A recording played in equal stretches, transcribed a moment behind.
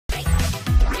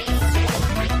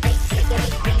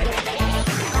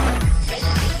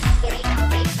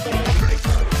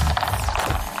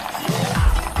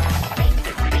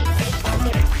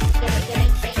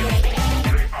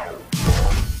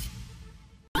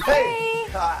Hey!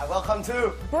 Welcome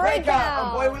to Breakout.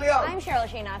 I'm Boy William. I'm Cheryl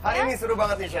Shina. Hari ini seru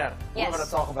banget nih, Sher. Yes. We're gonna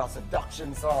talk about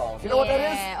seduction songs. You know what that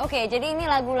is? Oke, jadi ini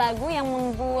lagu-lagu yang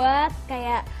membuat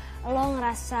kayak lo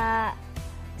ngerasa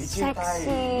dicintai.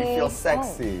 seksi. You feel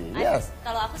sexy. Yes.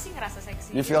 Kalau aku sih ngerasa seksi.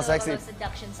 You feel sexy.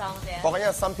 Seduction songs ya. Pokoknya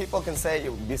some people can say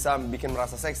bisa bikin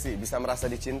merasa seksi, bisa merasa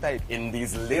dicintai in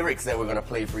these lyrics that we're gonna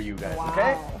play for you guys. Wow.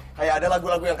 Okay? Kayak ada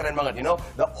lagu-lagu yang keren banget, you know?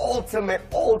 The ultimate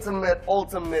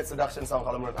seduction song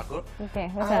kalau menurut aku. Okay,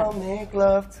 what's that? I'll make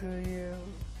love to you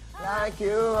like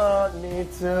you want me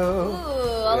to.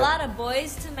 Ooh, a lot of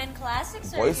boys to men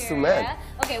classics right Boys here. to Men.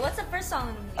 Yeah? Okay, what's the first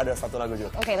song? Ada satu lagu juga.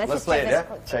 Okay, let's just play check it, this ya.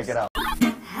 first. Check it out.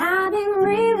 I've been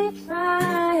really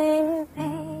trying,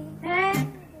 baby.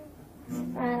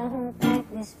 I don't think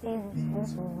this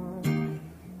feels so long.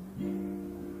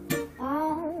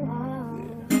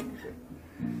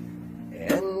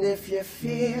 And if you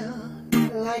feel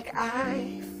like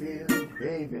I feel,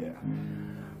 baby,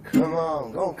 come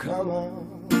on, go come on.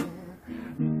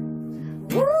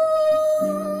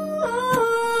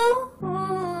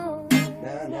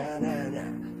 Na na na na,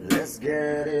 let's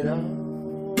get it on.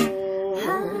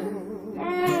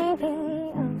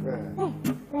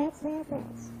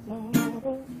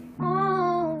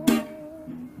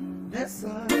 Let's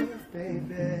love,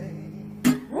 baby.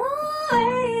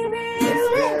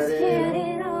 Let's get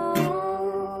it on.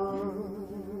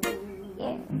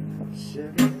 Yeah.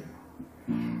 Sugar.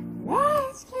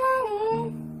 Let's get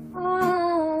it on.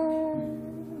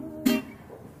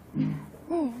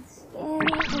 Let's get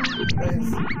it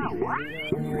on.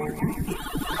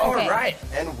 All Okay. right,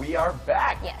 and we are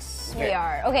back. Yes, Okay. we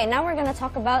are. Okay, now we're gonna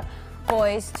talk about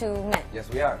Boys to Men. Yes,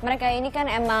 we are. Mereka ini kan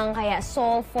emang kayak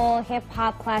soulful,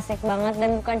 hip-hop, classic banget.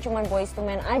 Dan bukan cuma Boys to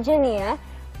Men aja nih ya.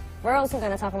 We're also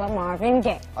gonna talk about Marvin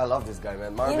Gaye. I love this guy,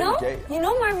 man. Marvin Gaye. You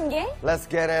know Marvin Gaye? Let's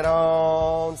get it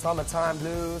on, summertime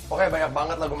blues. Pokoknya banyak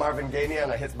banget lagu Marvin Gaye ini yang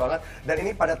hits banget. Dan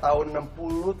ini pada tahun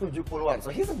 60-70-an.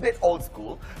 So he's a bit old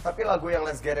school. Tapi lagu yang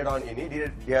Let's Get It On ini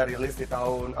dia rilis di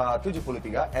tahun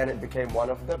 73 and it became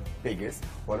one of the biggest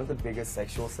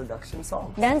sexual seduction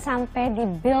songs. Dan sampai di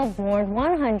Billboard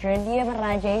 100 dia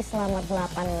merajai selama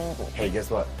 8 minggu. Hey,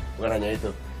 guess what? Bukan hanya itu.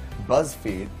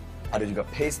 BuzzFeed, ada juga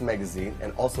Paste Magazine,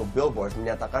 and also Billboard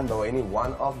menyatakan bahwa ini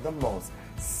one of the most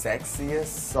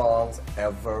sexiest songs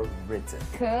ever written.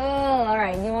 Cool.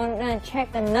 Alright, you wanna check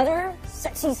another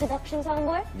sexy seduction song,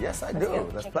 boy? Yes, I Let's do. go.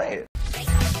 Let's Check play it it.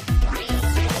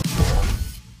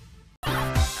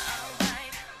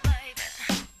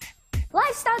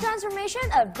 Lifestyle transformation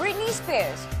of Britney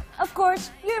Spears. Of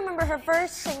course, you remember her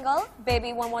first single,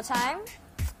 Baby One More Time?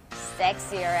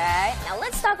 Sexy, right? Now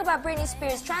let's talk about Britney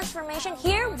Spears' transformation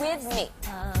here with me.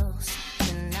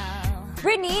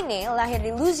 Britney ini lahir di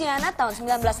Louisiana tahun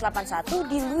 1981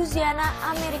 di Louisiana,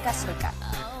 Amerika Serikat.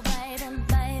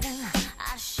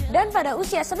 Dan pada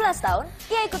usia 11 tahun,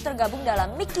 ia ikut tergabung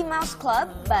dalam Mickey Mouse Club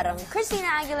bareng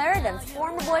Christina Aguilera dan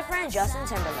former boyfriend Justin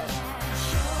Timberlake.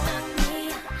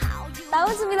 Tahun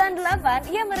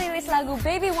 98, ia merilis lagu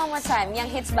Baby One More Time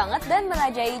yang hits banget dan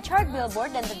merajai chart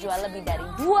Billboard dan terjual lebih dari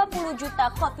 20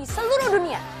 juta kopi seluruh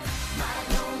dunia.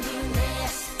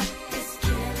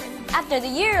 After the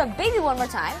year of Baby One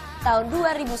More Time, tahun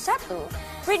 2001,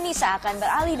 Britney seakan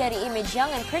beralih dari image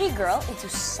young and pretty girl into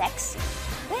sexy.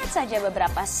 Lihat saja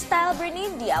beberapa style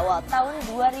Britney di awal tahun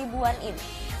 2000-an ini.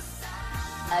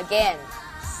 Again,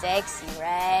 sexy,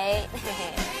 right?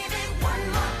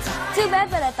 Too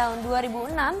bad pada tahun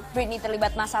 2006, Britney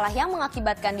terlibat masalah yang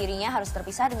mengakibatkan dirinya harus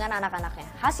terpisah dengan anak-anaknya.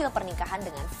 Hasil pernikahan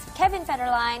dengan Kevin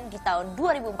Federline di tahun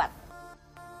 2004.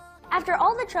 After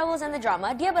all the troubles and the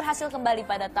drama, dia berhasil kembali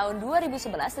pada tahun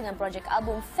 2011 dengan proyek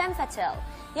album Femme Fatale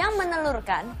yang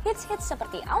menelurkan hits-hits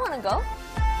seperti I Wanna Go,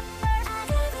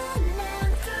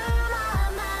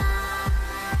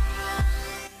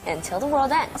 Until the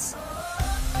World Ends.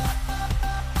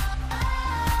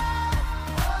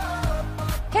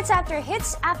 Hits after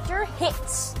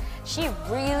hits. She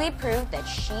really proved that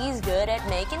she's good at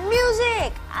making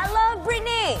music. I love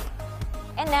Britney.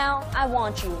 And now I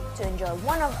want you to enjoy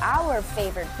one of our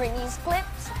favorite Britney's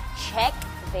clips. Check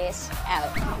this out.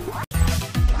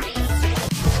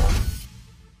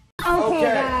 Oke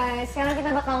guys, sekarang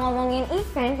kita bakal ngomongin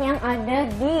event yang ada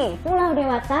di Pulau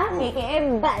Dewata, aka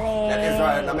Bali. That is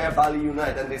right, namanya Bali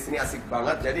Unite, dan di sini asik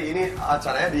banget. Jadi ini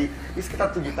acaranya di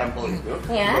sekitar 7 temple itu,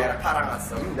 di daerah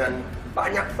Karangasem, dan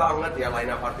banyak banget ya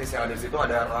line up artis yang ada di situ.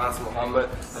 Ada Ras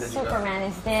Muhammad, ada juga Superman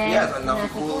is there. yes, ada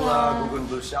Kumpulan, Gugun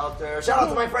Blue Shelter. Shout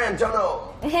out to my friend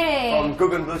Jono Hey, from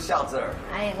Gugun Blue Shelter.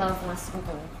 I love Mas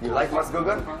Gugun. You like Mas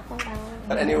Gugun?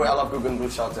 But anyway, I love Gugun Blue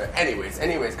Shelter. Anyways,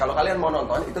 kalau kalian mau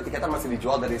nonton, itu tiketnya masih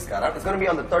dijual dari sekarang. It's gonna be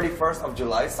on the 31st of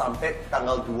July sampai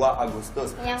tanggal 2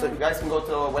 Agustus. So you guys can go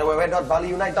to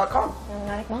www.baliunite.com. Yang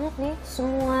menarik banget nih,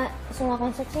 semua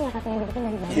konstruksinya katanya dibikin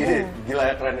dari bambu. Gila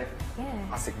ya kerennya.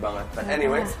 Yeah. Asik banget. But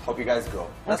anyways, hope you guys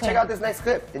go. Let's check out this next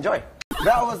clip. Enjoy.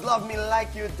 That was Love Me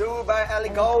Like You Do by Ellie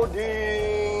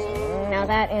Goulding. Now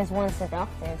that is one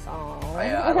seductive song. Oh,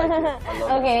 yeah, I like it. I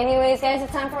love Okay, anyways, guys,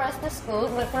 it's time for us to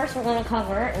scoot. But first, we're gonna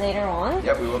cover later on.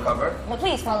 Yep, we will cover. But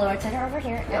please follow our Twitter over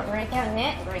here Yep. at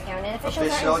Breakout.net. Breakout.net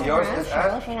official. Yours is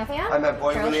at I'm at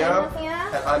Boy Charles William.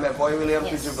 Shanafia. And I'm at Boy William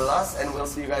Yes. 17. And we'll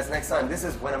see you guys next time. This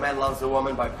is When a Man Loves a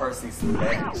Woman by Percy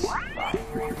Sledge. Bye.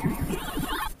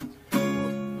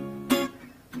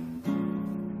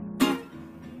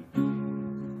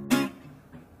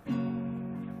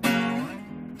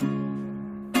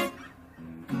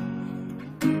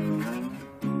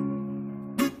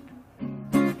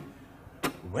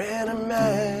 When a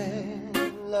man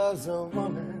loves a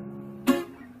woman,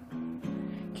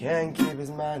 can't keep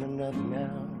his mind on nothing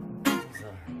else.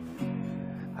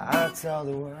 I tell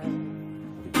the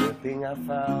world the good thing I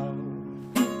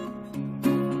found.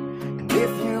 And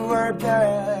if you were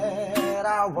bad,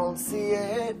 I won't see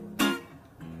it,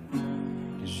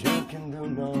 'cause you can do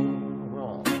no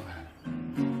wrong.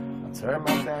 I'll turn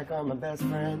my back on my best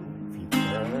friend if he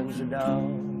turns you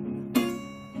down.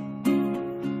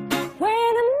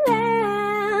 When a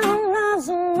man loves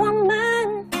a woman,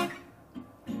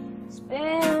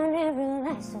 spend every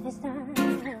last of his time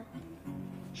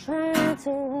trying to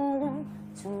hold on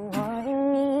to what he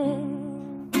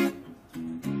needs.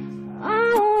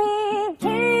 Oh, he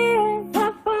gave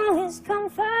up all his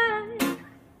comfort,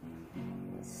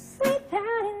 sleep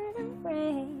out in the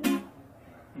rain.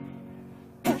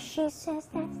 But she says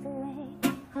that's the way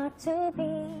it ought to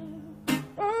be.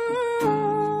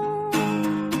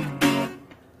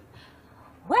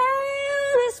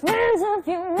 Well, this man's of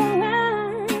your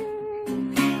woman.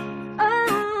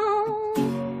 Oh,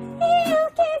 he'll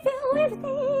give you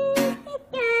everything he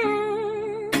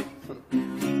can.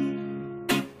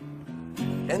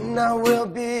 And I will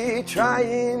be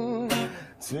trying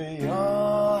to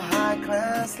your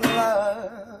high-class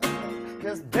love.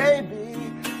 'Cause baby,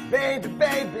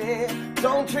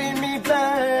 don't treat me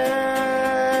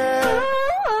bad.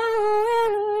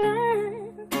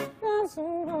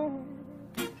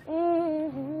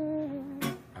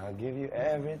 I'll give you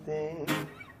everything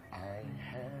I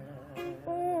have.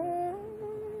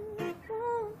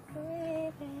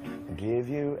 Give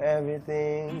you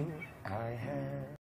everything I have.